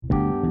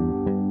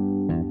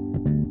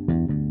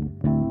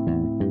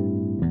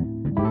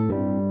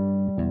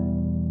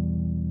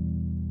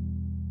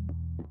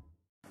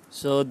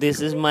So this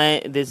is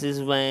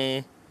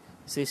my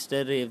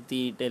sister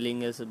Revati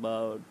telling us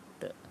about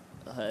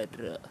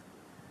her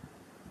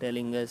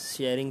telling us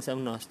sharing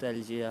some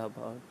nostalgia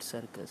about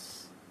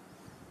circus.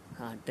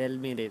 Tell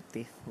me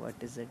Revati, what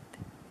is it?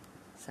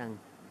 Sang.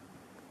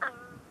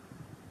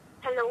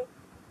 Hello,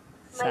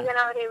 Sang. माझं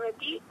नाव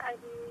रेवती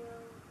आणि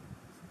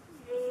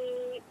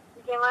मी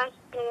जेव्हा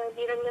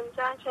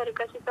निरंजनचा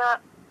सर्कसचा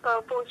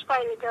post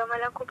पाहिले तेव्हा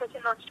मला खूप असं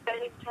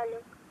nostalgic झालं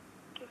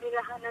की मी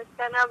लहान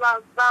असताना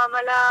बाबा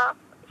आम्हाला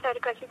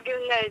सर्कसीत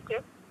घेऊन जायचे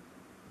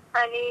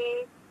आणि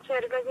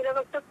सर्कसीला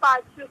फक्त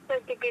 5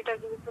 नुसतं तिकीट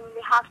असायचं.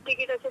 म्हणजे हाफ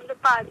तिकीट असेल तर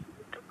 5,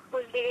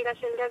 फुल तिकीट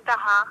असेल तर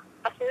 10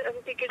 असं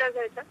तिकीट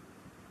असायचं.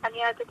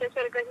 आणि आता त्या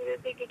सर्कसीचे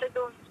तिकीट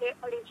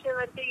 200-250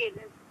 वरती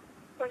गेले.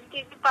 पण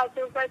ती जी 5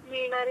 रुपयात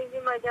मिळणारी जी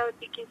मजा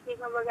होती की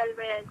सिंह बघायला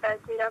मिळायचा,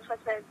 जिराफ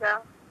असायचा,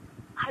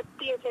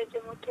 हत्ती असायचे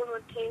मोठे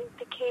मोठे,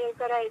 ते खेळ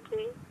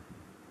करायचे,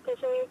 ते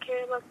सगळे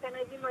खेळ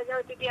बघताना जी मजा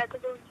होती ती आता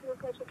 200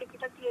 रुपयाच्या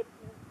तिकिटात येत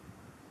नाही.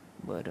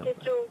 ते बरोबर.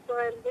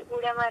 चौकवर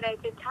उड्या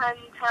मारायचे छान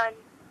छान,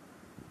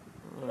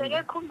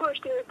 सगळ्या खूप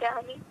गोष्टी होत्या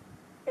आणि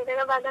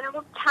त्याला बघताना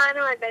खूप छान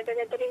वाटायचं,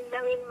 काहीतरी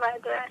नवीन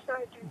वाटतंय असं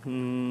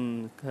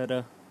वाटायचं.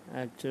 खरं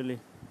ॲक्च्युली.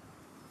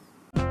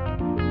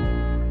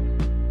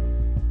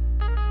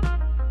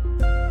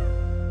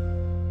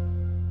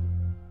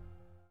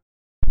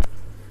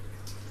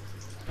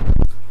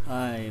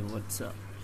 Hi, what's up?